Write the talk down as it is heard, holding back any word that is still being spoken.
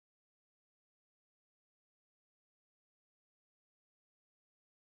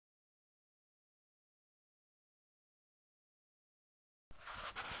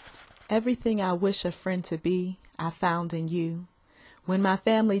Everything I wish a friend to be, I found in you. When my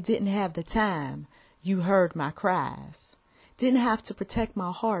family didn't have the time, you heard my cries. Didn't have to protect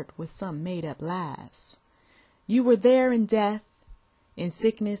my heart with some made-up lies. You were there in death, in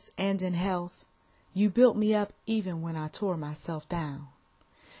sickness and in health. You built me up even when I tore myself down.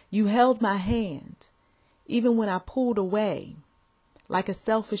 You held my hand, even when I pulled away, like a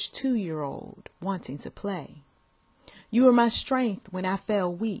selfish 2-year-old wanting to play. You were my strength when I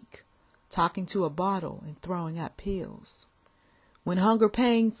fell weak, talking to a bottle and throwing up pills. When hunger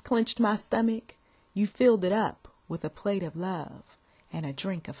pains clenched my stomach, you filled it up with a plate of love and a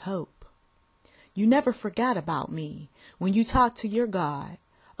drink of hope. You never forgot about me when you talked to your God,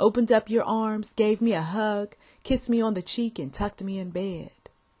 opened up your arms, gave me a hug, kissed me on the cheek and tucked me in bed.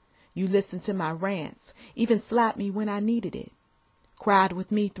 You listened to my rants, even slapped me when I needed it, cried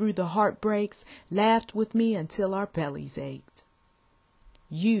with me through the heartbreaks, laughed with me until our bellies ached.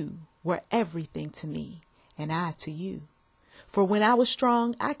 You were everything to me, and I to you. For when I was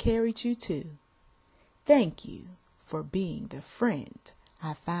strong, I carried you too. Thank you for being the friend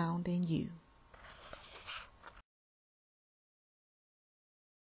I found in you.